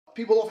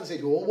People often say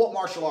to me, well, what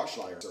martial arts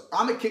should I learn?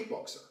 I'm a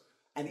kickboxer.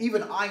 And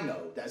even I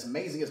know that as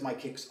amazing as my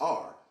kicks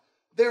are,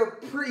 they're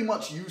pretty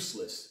much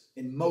useless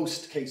in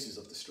most cases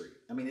of the street.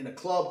 I mean, in a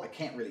club, I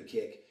can't really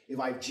kick. If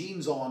I have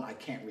jeans on, I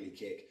can't really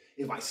kick.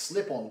 If I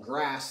slip on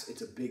grass,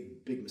 it's a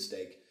big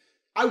mistake.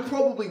 I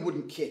probably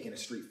wouldn't kick in a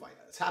street fight.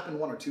 It's happened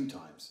 1 or 2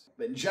 times.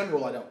 But in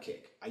general, I don't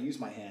kick. I use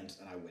my hands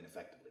and I win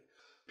effectively.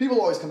 People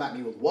always come at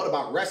me with, what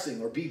about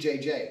wrestling or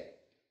BJJ?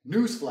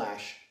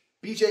 Newsflash,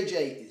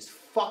 BJJ is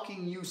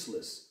fucking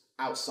useless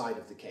outside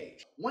of the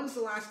cage. When's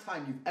the last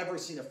time you've ever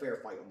seen a fair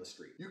fight on the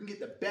street? You can get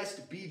the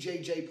best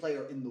BJJ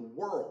player in the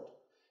world.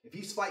 If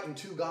he's fighting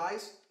 2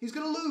 guys, he's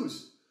gonna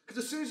lose.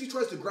 Because as soon as he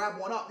tries to grab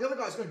one up, the other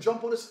guy's gonna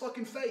jump on his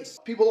fucking face.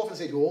 People often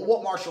say to me, well,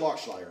 what martial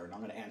arts should I learn?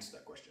 I'm gonna answer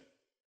that question.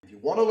 If you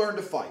wanna learn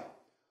to fight,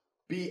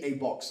 be a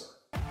boxer.